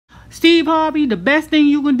Steve Harvey, the best thing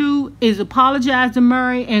you can do is apologize to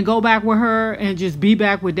Murray and go back with her and just be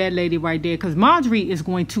back with that lady right there, because Marjorie is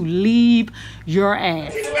going to leave your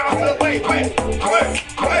ass. Check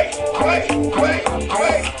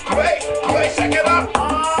it out.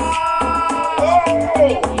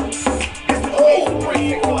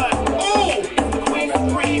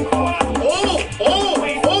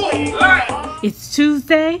 It's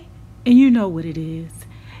Tuesday, and you know what it is.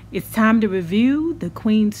 It's time to review the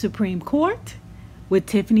Queen's Supreme Court with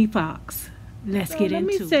Tiffany Fox. Let's get into it. Let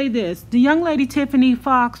me say this. The young lady Tiffany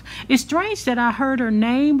Fox, it's strange that I heard her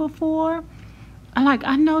name before.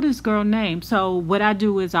 I know this girl's name. So what I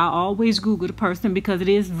do is I always Google the person, because it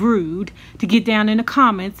is rude to get down in the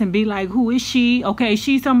comments and be like, who is she? Okay,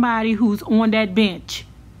 she's somebody who's on that bench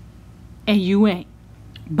and you ain't.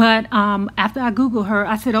 But after I Googled her,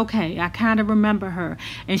 I said, okay, I kind of remember her.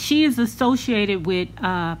 And she is associated with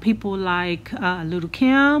people like Little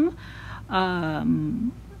Kim,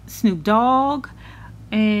 Snoop Dogg,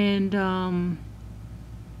 and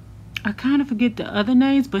I kind of forget the other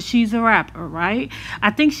names, but she's a rapper, right?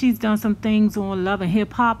 I think she's done some things on Love and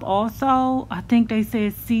Hip Hop also. I think they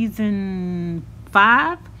said season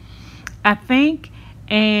 5, I think.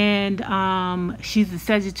 And she's a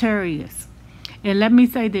Sagittarius. And let me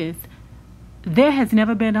say this. There has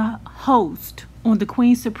never been a host on the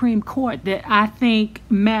Queen's Supreme Court that I think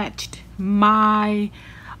matched my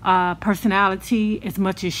personality as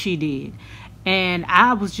much as she did. And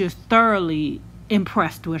I was just thoroughly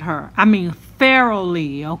impressed with her. I mean,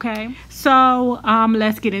 thoroughly, okay? So,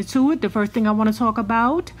 let's get into it. The first thing I want to talk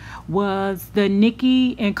about was the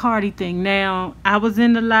Nicki and Cardi thing. Now, I was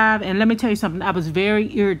in the live, and let me tell you something. I was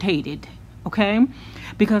very irritated, okay?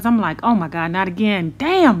 Because I'm like, oh my God, not again.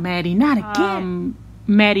 Damn, Maddie, not again.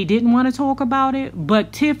 Maddie didn't want to talk about it,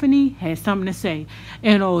 but Tiffany had something to say.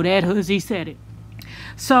 And oh, that hussy said it.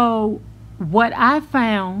 So what I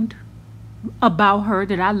found about her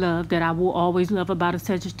that I love, that I will always love about a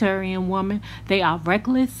Sagittarian woman, they are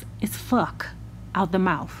reckless as fuck out the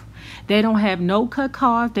mouth. They don't have no cut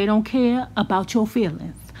cards. They don't care about your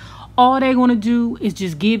feelings. All they're going to do is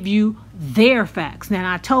just give you their facts.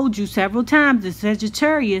 Now, I told you several times the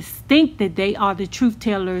Sagittarius think that they are the truth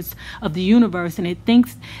tellers of the universe, and they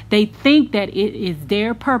think that it is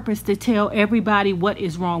their purpose to tell everybody what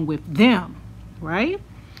is wrong with them, right?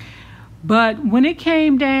 But when it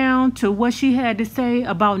came down to what she had to say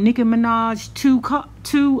about Nicki Minaj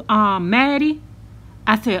to Maddie,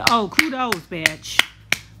 I said, oh, kudos, bitch.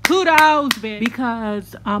 Kudos, bitch.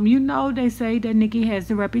 Because, you know, they say that Nicki has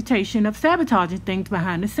the reputation of sabotaging things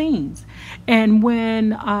behind the scenes. And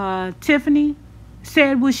when Tiffany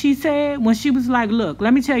said what she said, when she was like, look,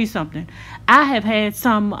 let me tell you something. I have had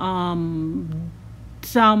some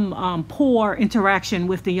poor interaction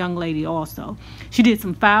with the young lady also. She did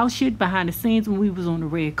some foul shit behind the scenes when we was on the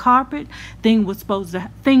red carpet. Things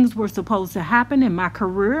were supposed to happen in my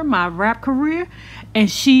career, my rap career, and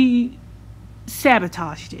she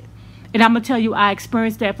sabotaged it. And I'm gonna tell you, I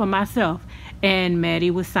experienced that for myself. And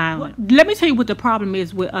Maddie was silent. Let me tell you what the problem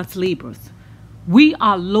is with us Libras. We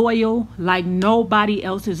are loyal like nobody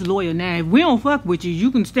else is loyal. Now, if we don't fuck with you,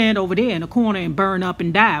 you can stand over there in the corner and burn up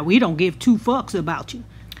and die. We don't give two fucks about you.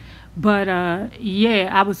 But yeah,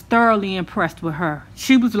 I was thoroughly impressed with her.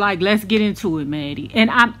 She was like, let's get into it, Maddie. And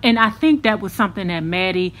I think that was something that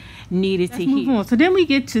Maddie needed to hear. Move on. So then we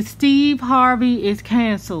get to Steve Harvey is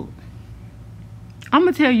canceled. I'm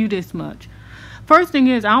going to tell you this much. First thing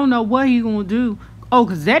is, I don't know what he going to do. Oh,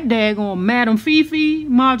 because that daggone Madam Fifi,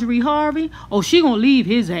 Marjorie Harvey, oh, she going to leave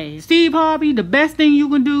his ass. Steve Harvey, the best thing you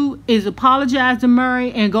can do is apologize to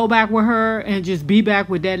Murray and go back with her and just be back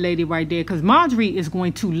with that lady right there. Because Marjorie is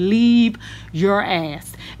going to leave your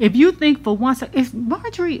ass. If you think for once, is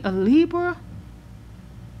Marjorie a Libra?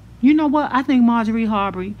 You know what? I think Marjorie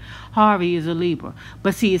Harvey is a Libra.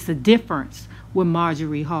 But see, it's a difference with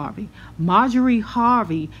Marjorie Harvey. Marjorie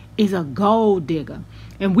Harvey is a gold digger.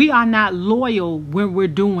 And we are not loyal when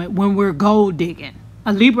we're gold digging.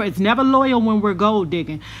 A Libra is never loyal when we're gold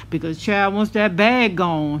digging. Because child, once that bag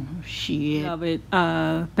gone, shit. Love it.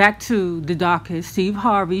 Back to the docket. Steve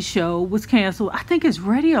Harvey's show was canceled. I think his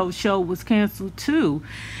radio show was canceled too.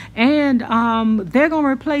 And they're going to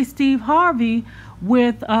replace Steve Harvey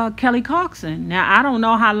with Kelly Clarkson. Now, I don't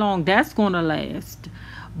know how long that's going to last.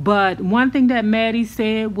 But one thing that Maddie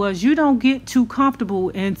said was, you don't get too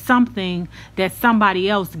comfortable in something that somebody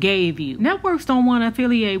else gave you. Networks don't want to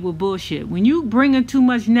affiliate with bullshit. When you bring in too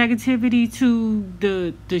much negativity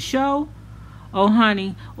to the show, oh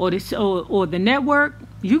honey, or the network,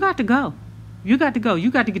 you got to go. You got to go.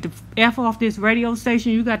 You got to get the F off this radio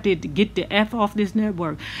station. You got to get the F off this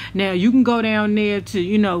network. Now, you can go down there to,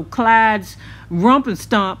 you know, Clyde's Rump and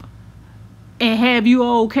Stomp and have you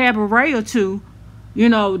old cabaret or two, you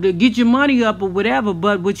know, to get your money up or whatever.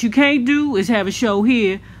 But what you can't do is have a show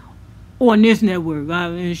here on this network.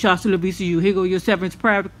 In shots to the VCU. Here go your severance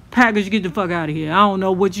package. Get the fuck out of here. I don't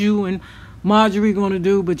know what you and Marjorie going to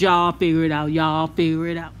do, but y'all figure it out. Y'all figure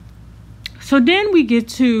it out. So then we get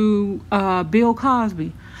to Bill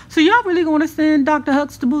Cosby. So y'all really going to send Dr.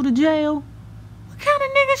 Huxtable to jail? What kind of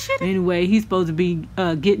nigga shit? Anyway, he's supposed to be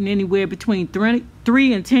getting anywhere between 3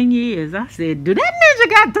 and 10 years. I said, do that ninja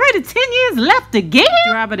got 3 to 10 years left to get?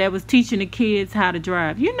 Driver that was teaching the kids how to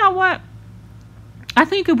drive. You know what? I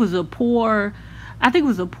think it was a poor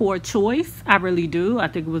choice. I really do. I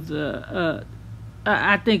think it was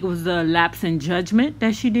a lapse in judgment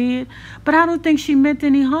that she did, but I don't think she meant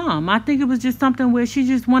any harm. I think it was just something where she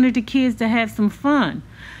just wanted the kids to have some fun,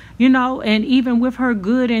 you know. And even with her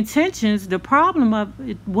good intentions, the problem of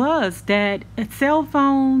it was that cell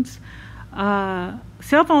phones are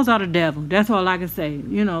the devil. That's all I can say.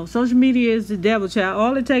 You know, social media is the devil, child.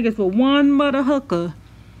 All it takes is for one mother hooker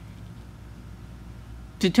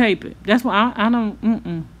to tape it. That's why I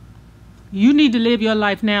don't. You need to live your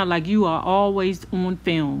life now like you are always on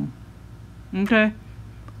film. Okay?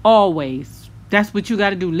 Always. That's what you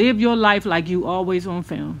got to do. Live your life like you always on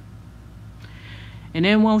film. And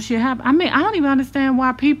then won't shit happen. I mean, I don't even understand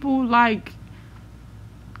why people, like,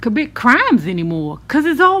 commit crimes anymore. Because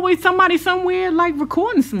there's always somebody somewhere, like,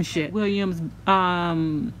 recording some shit. Williams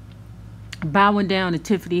bowing down to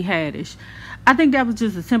Tiffany Haddish. I think that was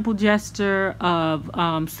just a simple gesture of,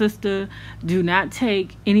 sister, do not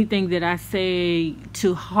take anything that I say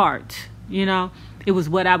to heart. You know, it was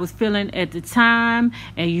what I was feeling at the time.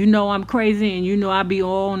 And you know I'm crazy, and you know I be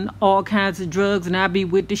on all kinds of drugs, and I be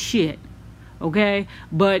with the shit. Okay?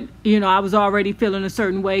 But, you know, I was already feeling a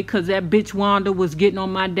certain way because that bitch Wanda was getting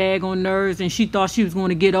on my daggone nerves, and she thought she was going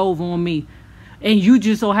to get over on me. And you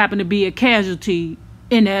just so happened to be a casualty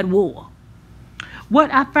in that war.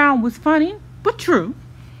 What I found was funny, but true,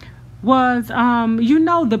 was, you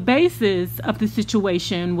know, the basis of the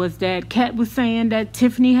situation was that Kat was saying that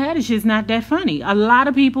Tiffany Haddish is not that funny. A lot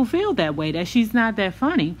of people feel that way, that she's not that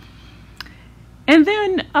funny. And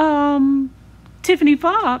then Tiffany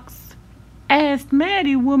Fox asked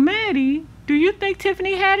Maddie, well, Maddie, do you think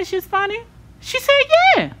Tiffany Haddish is funny? She said,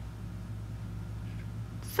 yeah.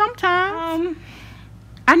 Sometimes.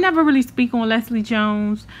 I never really speak on Leslie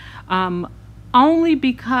Jones. Only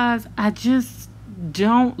because I just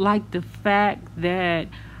don't like the fact that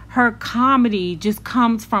her comedy just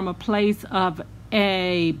comes from a place of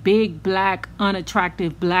a big, black,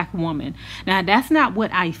 unattractive black woman. Now, that's not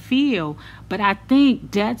what I feel, but I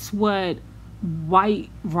think that's what white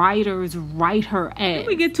writers write her as. Then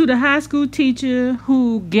we get to the high school teacher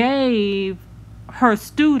who gave her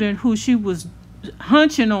student, who she was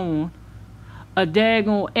hunching on, a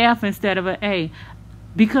daggone F instead of an A.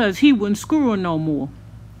 Because he wouldn't screw her no more.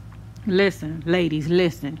 Listen, ladies,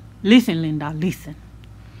 listen. Listen, Linda, listen.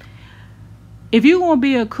 If you're going to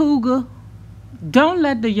be a cougar, don't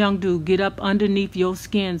let the young dude get up underneath your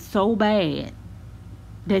skin so bad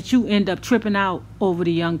that you end up tripping out over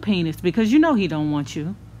the young penis. Because you know he don't want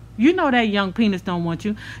you. You know that young penis don't want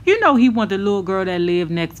you. You know he want the little girl that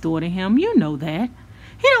lived next door to him. You know that.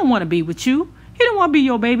 He don't want to be with you. He don't want to be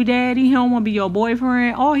your baby daddy. He don't want to be your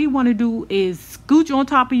boyfriend. All he want to do is scooch on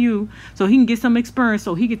top of you so he can get some experience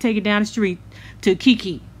so he can take it down the street to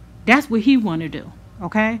Kiki. That's what he want to do.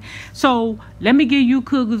 Okay? So let me give you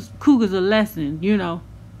cougars a lesson. You know,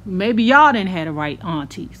 maybe y'all didn't have the right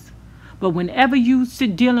aunties. But whenever you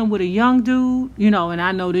sit dealing with a young dude, you know, and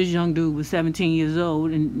I know this young dude was 17 years old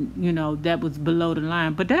and, you know, that was below the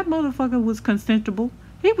line. But that motherfucker was consentable.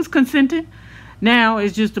 He was consenting. Now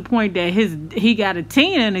it's just the point that he got a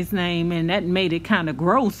Tina in his name, and that made it kind of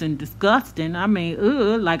gross and disgusting. I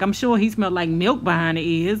mean, like I'm sure he smelled like milk behind the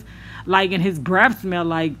ears, like, and his breath smelled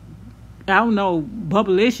like, I don't know,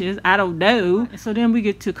 bubblicious. I don't know. So then we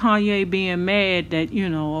get to Kanye being mad that, you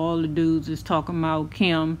know, all the dudes is talking about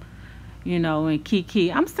Kim, you know, and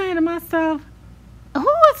Kiki. I'm saying to myself,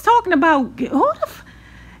 who is talking about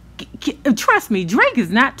trust me, Drake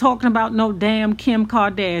is not talking about no damn Kim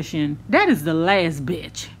Kardashian. That is the last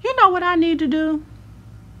bitch. You know what I need to do?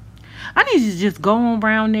 I need to just go on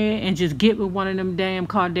around there and just get with one of them damn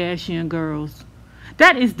Kardashian girls.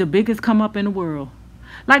 That is the biggest come up in the world.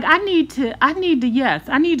 Like, I need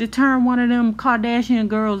to turn one of them Kardashian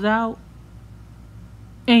girls out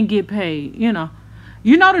and get paid, you know.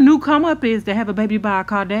 You know the new come up is to have a baby by a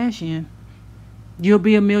Kardashian. You'll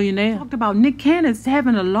be a millionaire. Talked about Nick Cannon's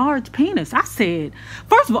having a large penis. I said,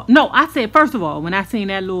 first of all, when I seen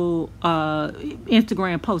that little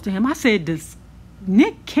Instagram post of him, I said, does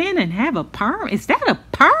Nick Cannon have a perm? Is that a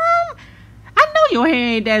perm? I know your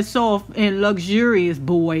hair ain't that soft and luxurious,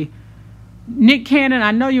 boy. Nick Cannon,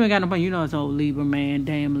 I know you ain't got no perm. You know it's old Libra man,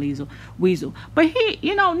 damn weasel. But Nick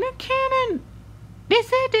Cannon, they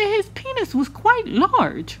said that his penis was quite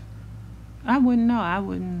large. I wouldn't know. I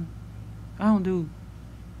don't do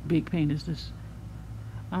big penises.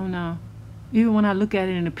 I don't know. Even when I look at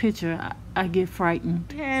it in a picture, I get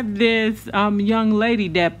frightened. We have this young lady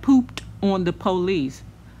that pooped on the police.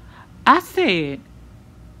 I said,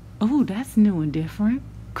 oh, that's new and different.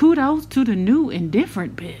 Kudos to the new and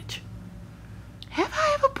different bitch. Have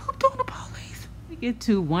I ever pooped on the police? We get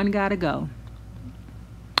to One Gotta Go.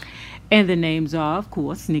 And the names are, of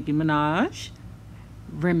course, Nicki Minaj,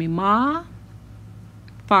 Remy Ma,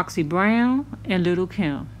 Foxy Brown, and Little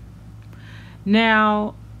Kim.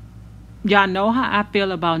 Now, y'all know how I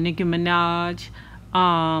feel about Nicki Minaj.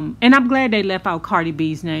 And I'm glad they left out Cardi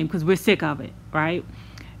B's name because we're sick of it, right?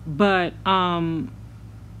 But I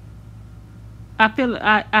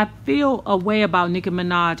feel a way about Nicki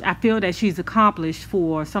Minaj. I feel that she's accomplished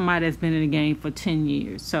for somebody that's been in the game for 10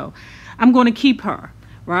 years. So I'm going to keep her.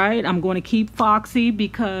 Right, I'm going to keep Foxy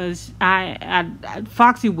because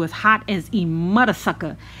Foxy was hot as a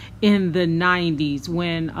motherfucker in the 90s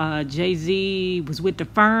when Jay-Z was with the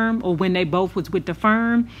firm, or when they both was with the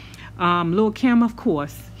firm. Lil' Kim, of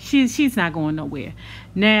course, she's not going nowhere.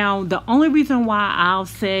 Now, the only reason why I'll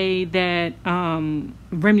say that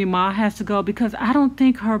Remy Ma has to go, because I don't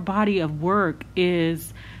think her body of work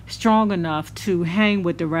is strong enough to hang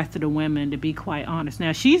with the rest of the women, to be quite honest.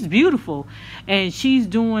 Now, she's beautiful and she's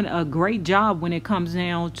doing a great job when it comes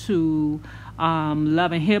down to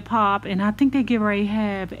Love and Hip Hop, and I think they get ready to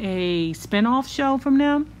have a spinoff show from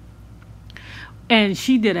them, and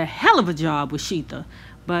she did a hell of a job with Sheetha.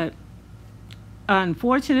 But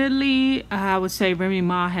unfortunately, I would say Remy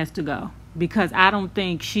Ma has to go, because I don't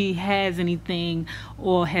think she has anything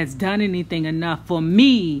or has done anything enough for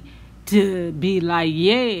me to be like,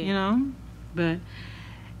 yeah. But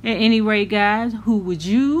at any rate, guys, who would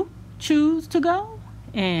you choose to go?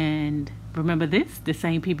 And remember this, the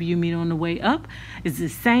same people you meet on the way up is the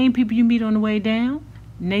same people you meet on the way down.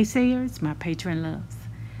 Naysayers, my patron loves.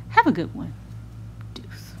 Have a good one.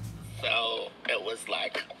 Deuce. So it was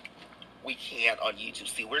like, we can't on YouTube.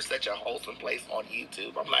 See, we're such a wholesome place on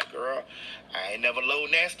YouTube. I'm like, girl, I ain't never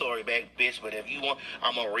loading that story back, bitch. But if you want,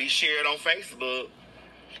 I'm going to reshare it on Facebook.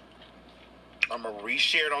 I'm going to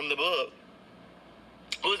reshare it on the book.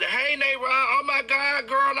 Who's it? Hey, Nate Ron. Oh, my God,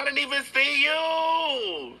 girl, I didn't even see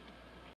you.